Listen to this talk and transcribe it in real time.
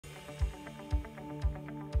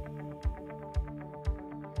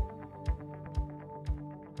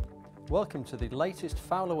Welcome to the latest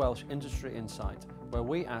Fowler Welch Industry Insight, where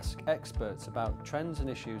we ask experts about trends and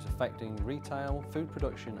issues affecting retail, food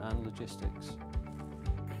production and logistics.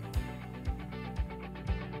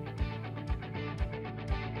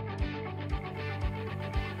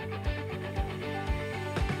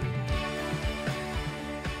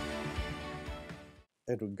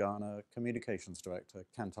 Edward Garner, Communications Director,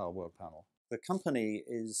 Kantar Worldpanel. The company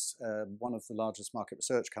is one of the largest market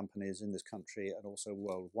research companies in this country and also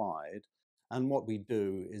worldwide. And what we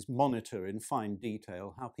do is monitor in fine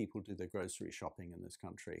detail how people do their grocery shopping in this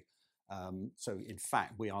country. So in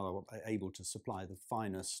fact, we are able to supply the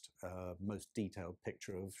finest, most detailed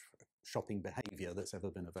picture of shopping behavior that's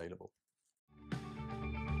ever been available.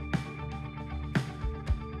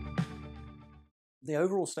 The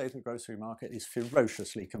overall state of the grocery market is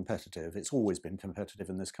ferociously competitive. It's always been competitive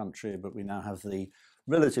in this country, but we now have the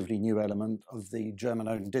relatively new element of the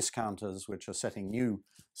German-owned discounters, which are setting new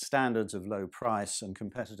standards of low price and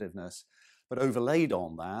competitiveness. But overlaid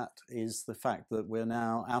on that is the fact that we're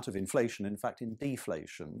now out of inflation, in fact in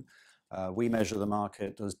deflation. We measure the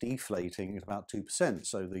market as deflating at about 2%,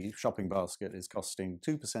 so the shopping basket is costing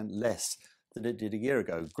 2% less than it did a year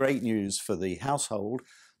ago. Great news for the household,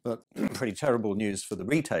 but pretty terrible news for the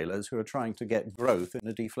retailers who are trying to get growth in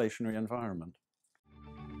a deflationary environment.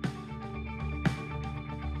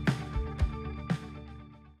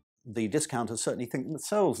 The discounters certainly think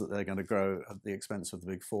themselves that they're going to grow at the expense of the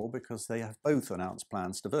Big Four because they have both announced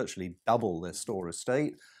plans to virtually double their store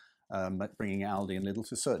estate, bringing Aldi and Lidl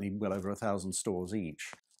to certainly well over 1,000 stores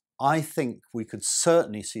each. I think we could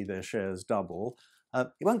certainly see their shares double. It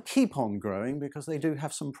won't keep on growing because they do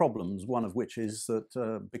have some problems, one of which is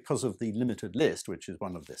that because of the limited list, which is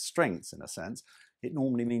one of their strengths in a sense, it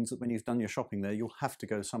normally means that when you've done your shopping there, you'll have to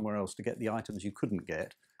go somewhere else to get the items you couldn't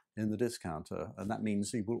get in the discounter. And that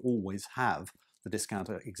means you will always have the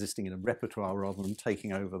discounter existing in a repertoire rather than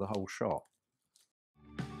taking over the whole shop.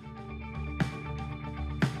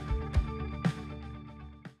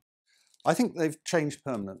 I think they've changed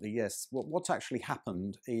permanently, yes. What's actually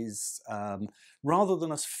happened is rather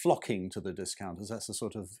than us flocking to the discounters, that's the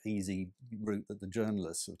sort of easy route that the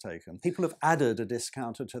journalists have taken, people have added a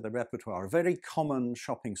discounter to their repertoire. A very common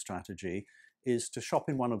shopping strategy is to shop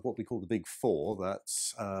in one of what we call the Big Four,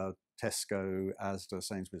 that's Tesco, Asda,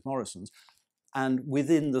 Sainsbury's, Morrison's, and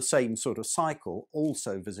within the same sort of cycle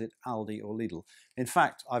also visit Aldi or Lidl. In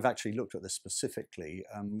fact, I've actually looked at this specifically.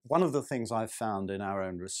 One of the things I've found in our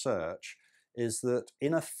own research is that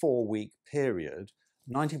in a 4-week period,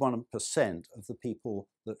 91% of the people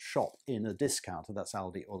that shop in a discounter, that's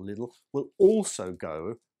Aldi or Lidl, will also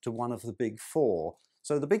go to one of the Big Four.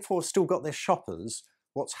 So the Big Four have still got their shoppers.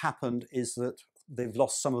 What's happened is that they've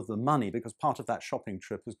lost some of the money because part of that shopping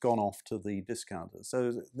trip has gone off to the discounter.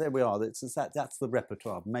 So there we are. That's the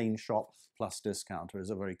repertoire. Main shop plus discounter is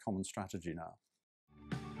a very common strategy now.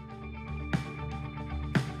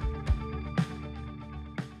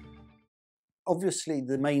 Obviously,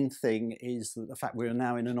 the main thing is that the fact we're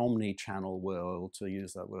now in an omni-channel world, to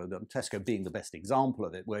use that word, Tesco being the best example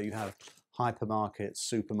of it, where you have hypermarkets,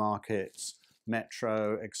 supermarkets,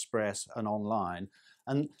 Metro, Express and online.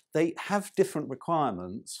 And they have different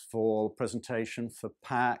requirements for presentation, for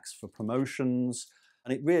packs, for promotions,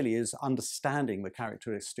 and it really is understanding the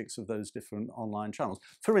characteristics of those different online channels.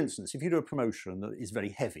 For instance, if you do a promotion that is very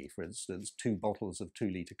heavy, for instance, 2 bottles of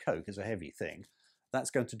 2-litre Coke is a heavy thing, that's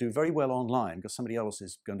going to do very well online because somebody else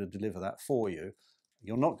is going to deliver that for you.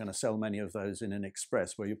 You're not going to sell many of those in an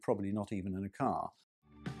Express where you're probably not even in a car.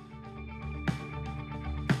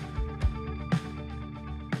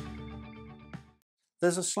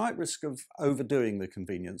 There's a slight risk of overdoing the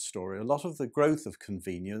convenience story. A lot of the growth of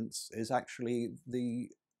convenience is actually the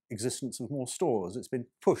existence of more stores. It's been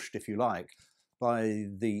pushed, if you like, by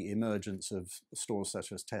the emergence of stores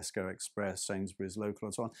such as Tesco, Express, Sainsbury's, Local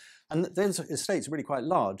and so on. And those estates are really quite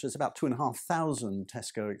large. There's about 2,500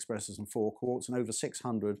 Tesco, Expresses and forecourts and over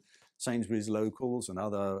 600 Sainsbury's Locals and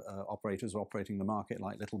other operators operating the market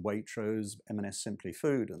like Little Waitrose, M&S Simply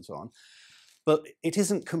Food and so on. But it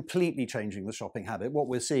isn't completely changing the shopping habit. What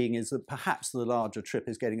we're seeing is that perhaps the larger trip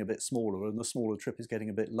is getting a bit smaller and the smaller trip is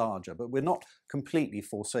getting a bit larger. But we're not completely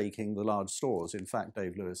forsaking the large stores. In fact,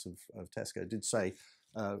 Dave Lewis of Tesco did say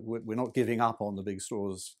we're not giving up on the big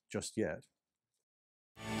stores just yet.